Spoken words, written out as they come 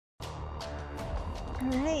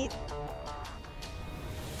Alright.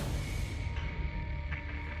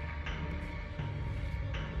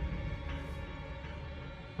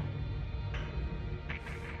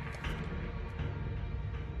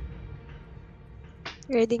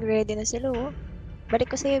 Ready na sila, oh.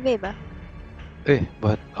 Balik ko sa'yo, babe, ah.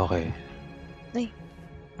 But okay. Ay.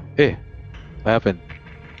 What happened?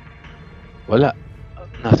 Wala.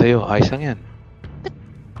 Nasa iyo, ayos lang yan. Ba't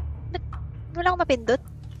wala akong mapindot?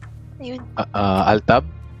 Ayun. Alt-tab?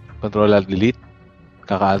 Control-Alt-Delete?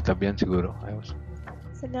 Kaka-Alt-tab yan siguro. Ayos.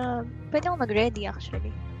 Pwede akong mag-ready,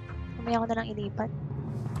 actually. Mamaya ko na lang ilipat.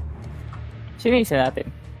 Sino yung isa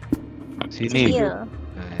natin? Si Neil.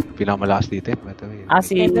 Pinakamalakas dito.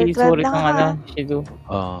 Si Surit ng Shidu.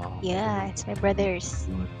 Yeah, it's my brothers.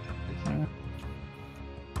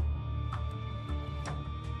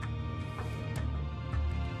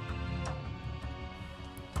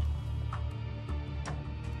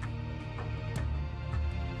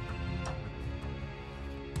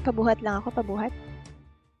 Pabuhat lang ako, pabuhat.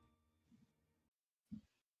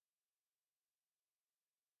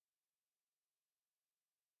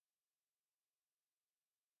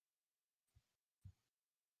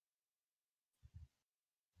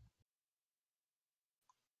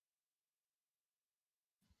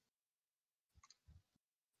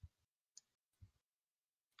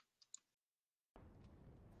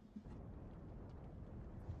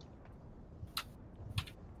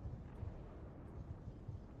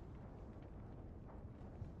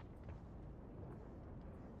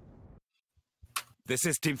 This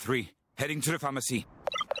is Team 3, heading to the pharmacy.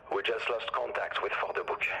 We just lost contact with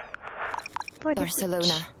FORDEBOUC.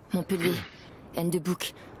 Barcelona, Montpellier, and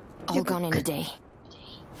Dubuque, all gone in a day.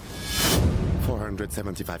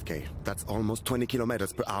 475k. That's almost 20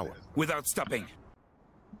 kilometers per hour. Without stopping.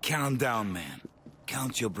 Count down, man.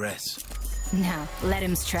 Count your breaths. Now, let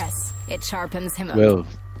him stress. It sharpens him up. Well.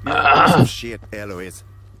 Shit, Eloise.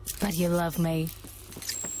 But you love me.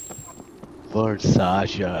 For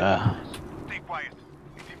Sasha. Stay quiet.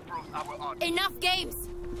 It improves our odds. Enough games!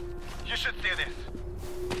 You should see this.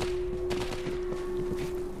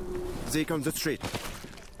 Zeke on the street.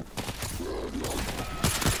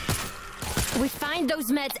 We find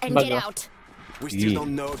those meds and get out. We still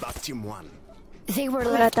don't know about Team 1. They were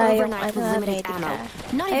Wala left tayong overnight with limited ammo.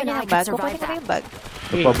 Not Ayun even na I yung could bag. survive Kukunin ko na that. yung bag.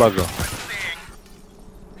 Ito pa bago.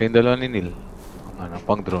 Kayong dalawa ni Neil.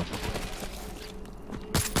 Pang drone.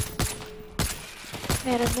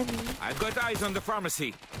 Meron na ni. I've got eyes on the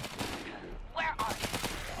pharmacy.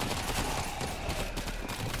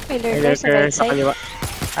 May lurker sa right sa side. kaliwa.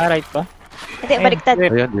 Right pa? Hindi, baliktad.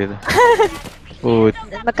 Ayan, dito. Food.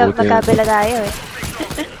 Magkabila tayo eh.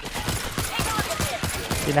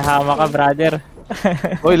 Pinahama ka, brother.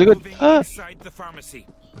 Oy, likod. Inside the pharmacy.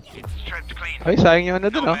 It's stripped clean. Ay, sayang nyo na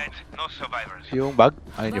dun, No oh. meds, no survivors. Yung bag.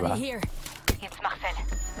 Ayun, di ba? Buddy here. It's Marseille.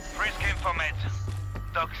 Freeze came for meds.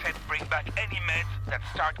 Doc said bring back any meds that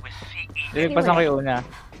start with CE. Lilipasan ko yung una.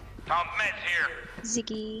 Found meds here.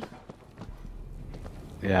 Ziggy.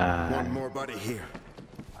 Yan. One more body here.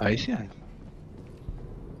 Ayos yan.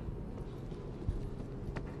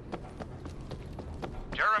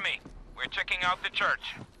 Jeremy, we're checking out the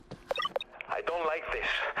church. I don't like this.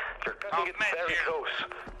 You're cutting it very close.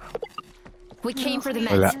 We came for the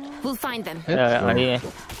Wala. meds. We'll find them. Mali eh.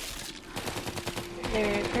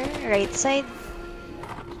 Lurker, right side.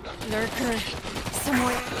 Lurker.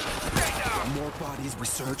 Somewhere. The more bodies we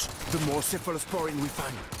search, the more cephalosporin we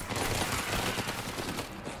find.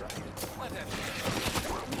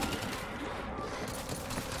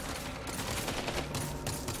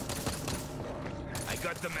 I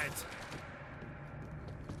got the meds.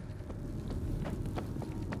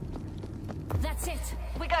 That's it.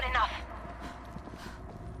 We got enough.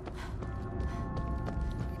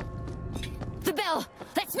 The bell.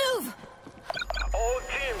 Let's move. All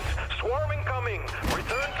teams, swarm incoming.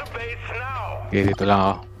 Return to base now. Okay, dito lang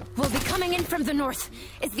ako. We'll be coming in from the north.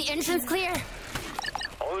 Is the entrance clear?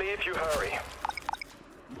 Only if you hurry.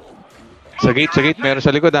 Sa gate. Meron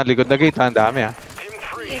sa likod. Likod na gate. Ang dami, ha. Team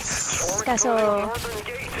 3, Yes. swarm Kaso... controlling northern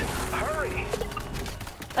gate. Hurry.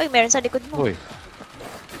 Ay, meron sa likod mo. Uy.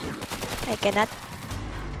 I cannot.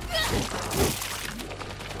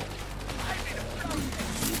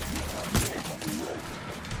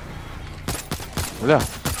 Wala.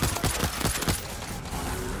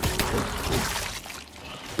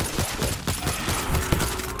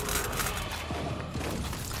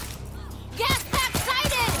 Gas pack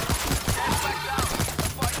sighted!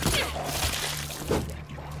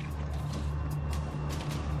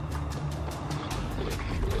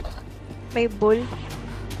 May bull.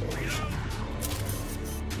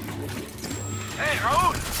 Hey,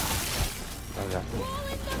 Raul. Wala.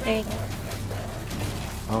 Ayun.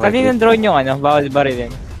 Okay, Kaninong drone yung ano? Bawal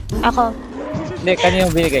barilin. Ako, Hindi,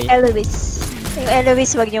 kaninong binigay? Eloise. Yung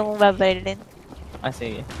Eloise, wag niyong babarilin. Ah,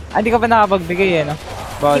 sige. Ah, di ka pa nakapagbigay eh, no?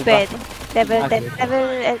 Bawal Hindi pa. pwede. Level Ah, 10, sige. level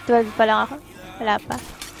 12 pa lang ako. Wala pa.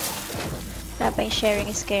 Wala pa yung sharing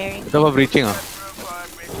is caring. Ito ba breaching ah?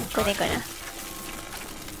 Kunin ko na.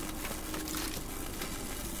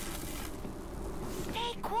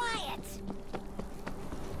 Stay quiet.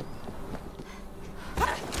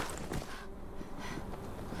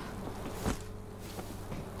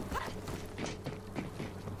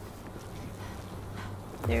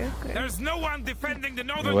 There, okay. There's no one defending the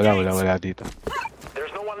northern Wala dito.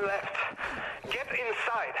 There's no one left. Get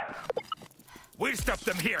inside. We'll stop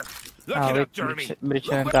them here. Look Ah, it wait. up, Jeremy. Bridge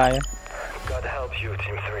na tayo. God help you,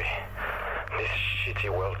 Team 3. This shitty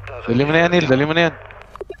world doesn't... Dali mo na yan, Neil. Dali mo na yan.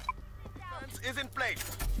 Is in place.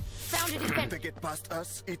 Found a defense. They get past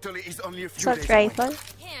us. Italy is only a few Assault days away. rifle.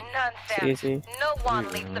 Sige, sige. No one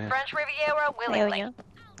leaves the French Riviera Ayaw willingly. niyo.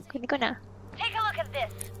 Kunin ko na. Take a look at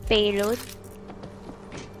this. Payload.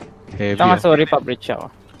 Heavy Ito nga, ah. sorry pa, bridge ako.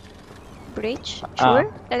 Bridge. Ah. Sure?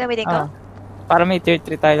 Gagamitin ko? Ah. Para may tier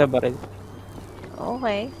 3 tayo na baril.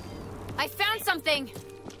 Okay. I found something.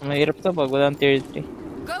 Mahirap to pag walang tier 3.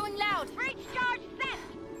 Going loud. Breach charge set.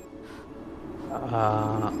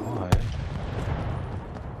 Okay.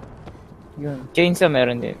 Yun. Chainsaw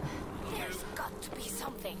meron din. There's got to be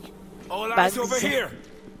something. All Bags. eyes over here.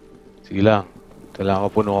 Sige lang. Kailangan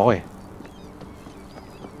ko puno ako eh.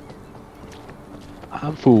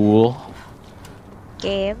 I'm full.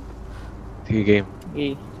 Game. Sige, game.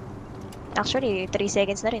 Okay. Actually, 3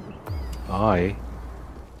 seconds na rin. Okay.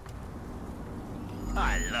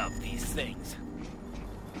 I love these things.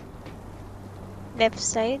 Left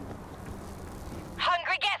side.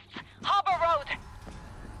 Hungry guests. Harbor Road.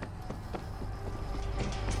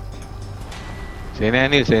 Sige na yan,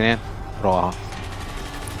 Neil. Sige na yan. Pro ako.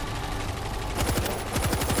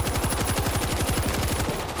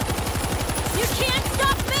 You can't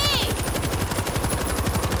stop me.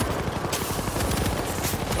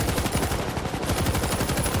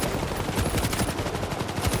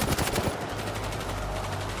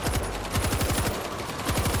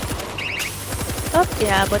 Oh,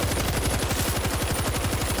 tinabot.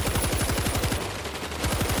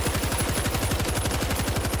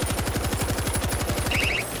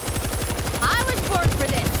 I was born for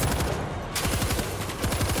this.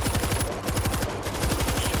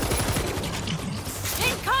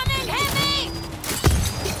 Incoming heavy.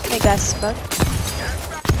 May gas bag.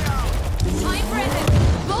 Time for it.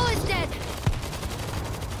 Bull is dead.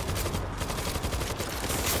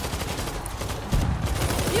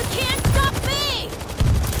 You can't stop me.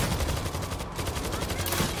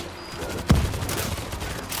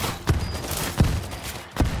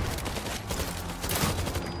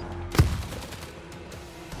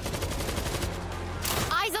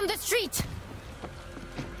 Eyes on the street.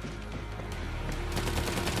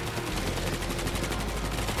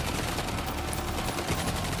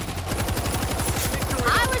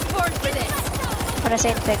 I was born for this. Para sa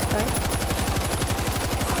infector.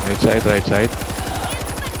 Right side, right side.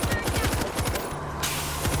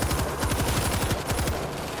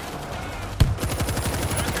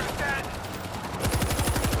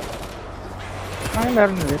 Ay,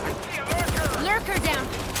 meron ulit. Lurker down.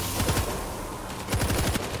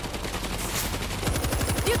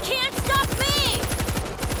 You can't stop me.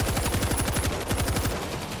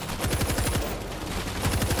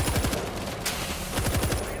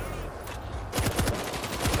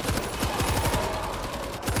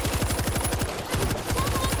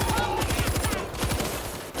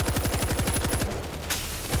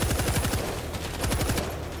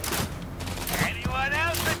 Anyone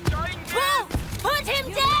else enjoying Bull, put him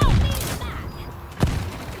down.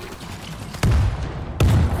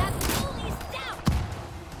 That bull is down.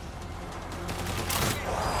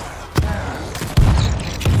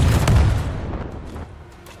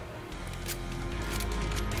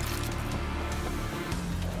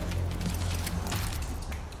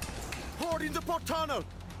 Horde in the port tunnel.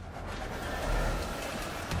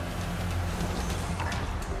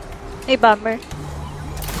 May bomber.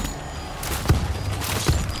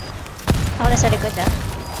 Ako na sa likod ah.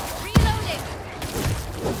 Reloading.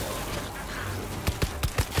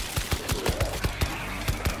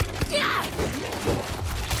 Yeah.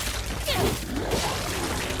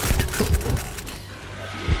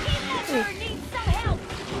 Kidnapper needs some help.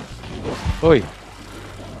 Uy!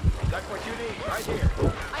 That's what you need, right here.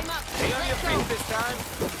 I'm up. Stay on your Let's feet go. this time.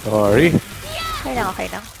 Sorry. Okay lang, okay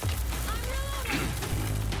lang.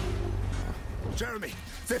 Jeremy,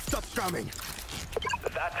 they've stopped coming.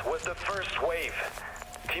 That was the first wave.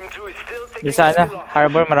 Team 2 is still Di taking sana, the loss.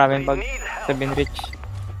 harbor maraming They bag need sa help. Binrich.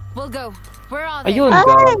 We'll go. Where are they? Ayun, Ay!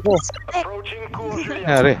 gago. Approaching Cool Julian.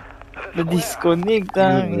 Nangyari. Na-disconnect.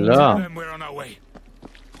 Yun lang. Then we're on our way.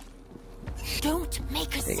 Don't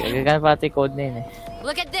make a Sige, sound. gagan pati code na yun eh.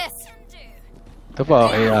 Look at this. Ito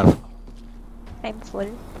pa, AR. I'm full.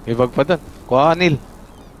 May bag pa dun. Kuha ka, Neil.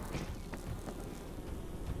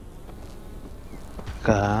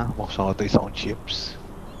 Buksan ko ito isang chips.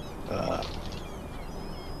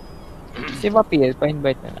 Si Mapiel,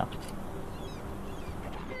 pa-invite na lang.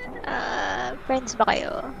 Friends ba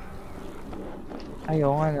kayo? Ayaw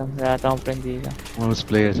nga lang, wala akong friend dito. Most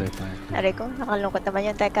players I find. Aray ko, nakalungkot naman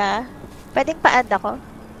yun. Teka, pwedeng pa-add ako?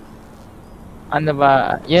 Ano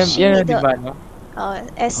ba? Yan Shido. di ba, no? Oh,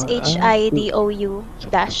 SHIDOU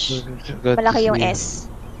dash. Malaki yung S.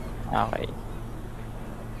 Okay.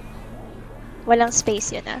 Walang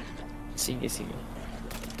space yun ah. Sige, sige.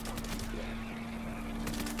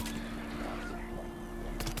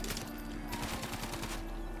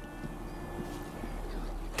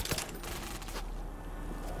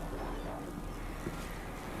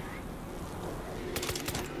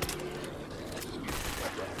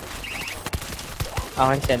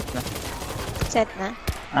 Okay, sent na. Set na.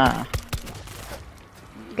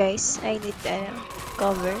 Guys, I need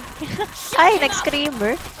cover. Ay,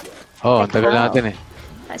 nag-screamer. Oo, ang tagal natin eh.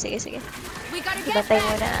 Sige, sige. We gotta get Ibantay back.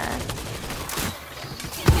 muna.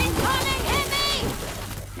 Incoming, hit me!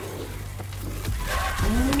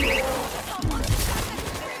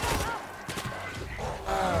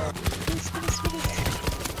 Bilis, bilis, bilis.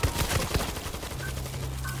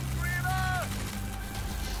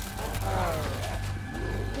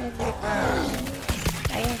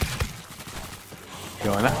 Ayan.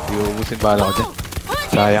 Yung na, di uubusin bala ko dyan.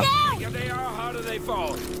 Sayang. Here they are. How do they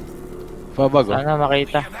fall? Pabag oh. Sana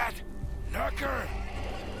makita. Hear that? Lurker.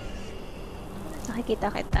 Nakikita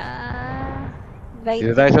kita. Invite.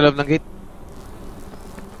 Dito tayo sa loob ng gate.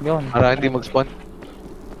 Yun. Para hindi mag-spawn.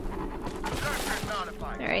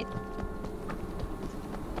 Alright.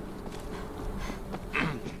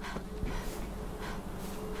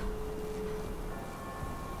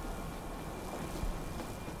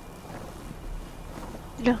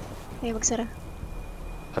 Hala, may magsara.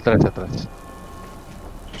 Atras, atras.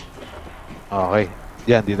 Okay.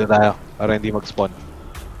 Yan, dito tayo. Para hindi mag-spawn.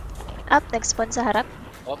 Up, nag-spawn sa harap.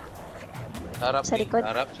 Sa harap, Sa likod.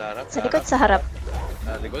 Sa harap, sa harap. Sa likod, sa harap.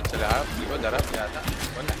 Sa likod, sa harap. Likod, harap, yata.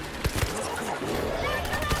 Spawn na.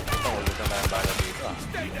 Ito, ulitan na yung bala dito ah.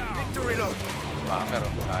 Victory load. Banger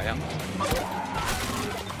oh, sayang.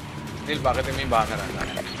 Neil, bakit yung may banger ah?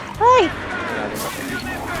 Ay!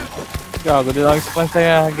 Gago, doon lang spawn sa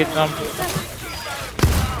gitna.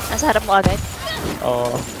 Nasa harap mo agad.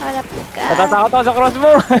 Oo. Harap ka. Natatakot ako sa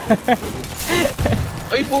crossbow.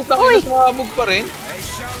 Ay, puta ka, nasabog pa rin.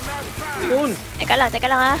 Yun, Teka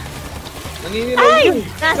lang ha. naninilaw Ay! yun.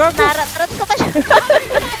 Narat ko pa siya.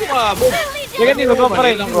 Sumabog. Sige, dito ko pa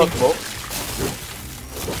rin. Ang crossbow.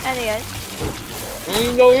 Ano yun?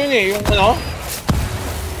 Naninilaw yun eh, yung ano?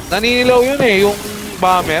 Naninilaw yun eh, yung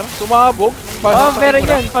bomber. Sumabog. Oo, pero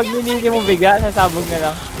yun, pag minili mo biga, sasabog na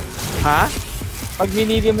lang. Ha? Pag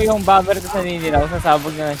minili mo yung bomber sa naninilaw,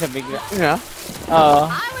 sasabog na lang siya bigla. Yun ha? I Oo.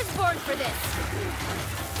 was born for this.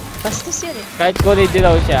 Bastos yun eh. Kahit kulay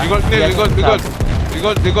dilaw siya. Bigold, Neil, yan bigold, ang bigold. sasabog.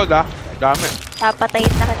 Bigold, bigold ha? Dami.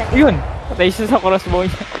 Papatayin na ka na. Yun! Patay siya sa crossbow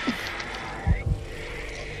niya.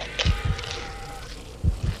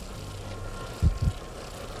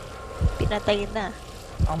 Pinatayin na.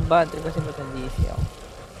 Ang bad, kasi ba't hindi siya?